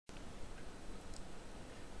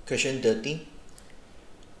Question 13.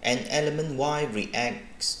 An element Y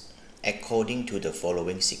reacts according to the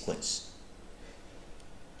following sequence.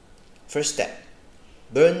 First step,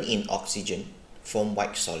 burn in oxygen, form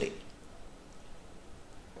white solid.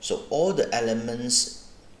 So all the elements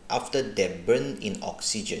after they burn in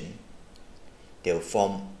oxygen, they will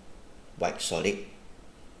form white solid.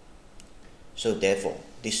 So therefore,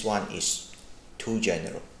 this one is too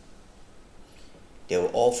general. They will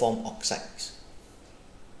all form oxides.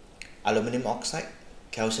 Aluminum oxide,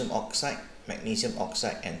 calcium oxide, magnesium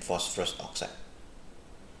oxide, and phosphorus oxide.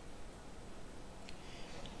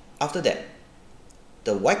 After that,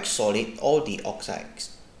 the white solid, all the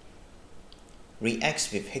oxides,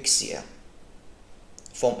 reacts with HCl,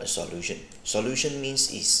 form a solution. Solution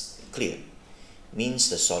means is clear, means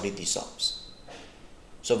the solid dissolves.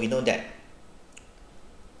 So we know that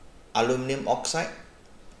aluminum oxide,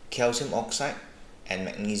 calcium oxide, and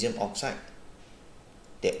magnesium oxide,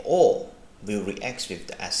 they all will react with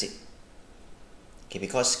the acid. Okay,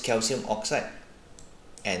 because calcium oxide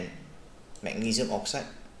and magnesium oxide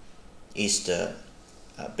is the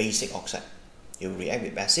basic oxide. It will react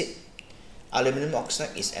with acid. Aluminum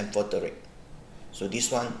oxide is amphoteric, so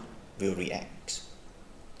this one will react.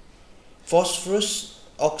 Phosphorus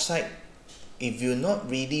oxide, it will not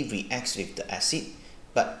really react with the acid,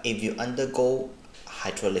 but if you undergo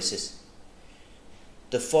hydrolysis,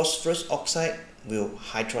 the phosphorus oxide will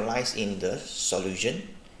hydrolyze in the solution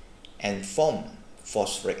and form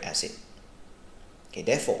phosphoric acid. Okay,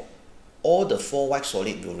 therefore, all the four white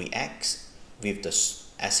solid will react with the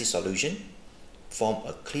acid solution, form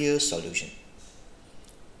a clear solution.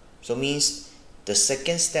 So means the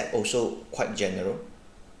second step also quite general.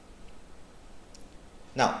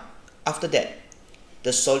 Now, after that,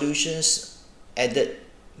 the solutions added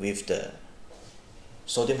with the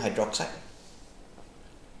sodium hydroxide.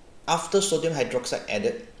 After sodium hydroxide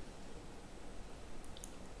added,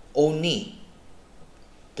 only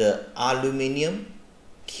the aluminium,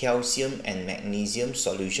 calcium, and magnesium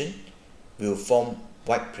solution will form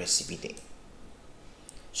white precipitate.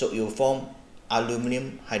 So it will form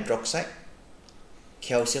aluminum hydroxide,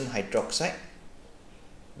 calcium hydroxide,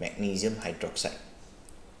 magnesium hydroxide.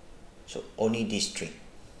 So only these three.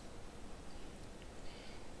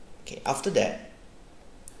 Okay, after that,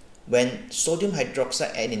 when sodium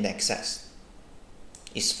hydroxide add in excess,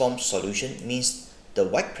 it forms solution, means the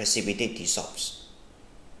white precipitate dissolves,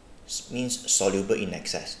 means soluble in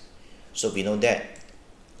excess. So we know that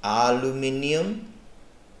aluminium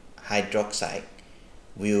hydroxide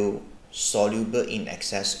will soluble in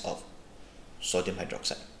excess of sodium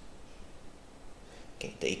hydroxide.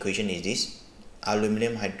 Okay, the equation is this: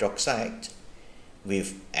 aluminum hydroxide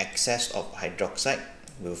with excess of hydroxide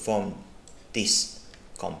will form this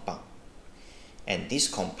compound, and this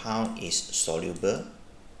compound is soluble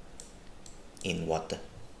in water.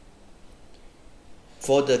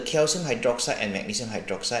 For the calcium hydroxide and magnesium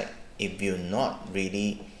hydroxide, it will not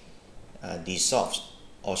really dissolve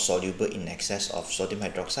or soluble in excess of sodium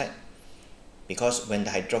hydroxide, because when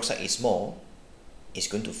the hydroxide is more, it's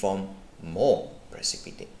going to form more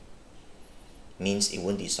precipitate, means it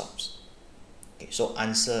won't dissolve. Okay, so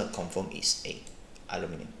answer confirm is A,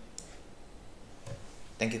 aluminum.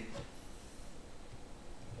 Thank you.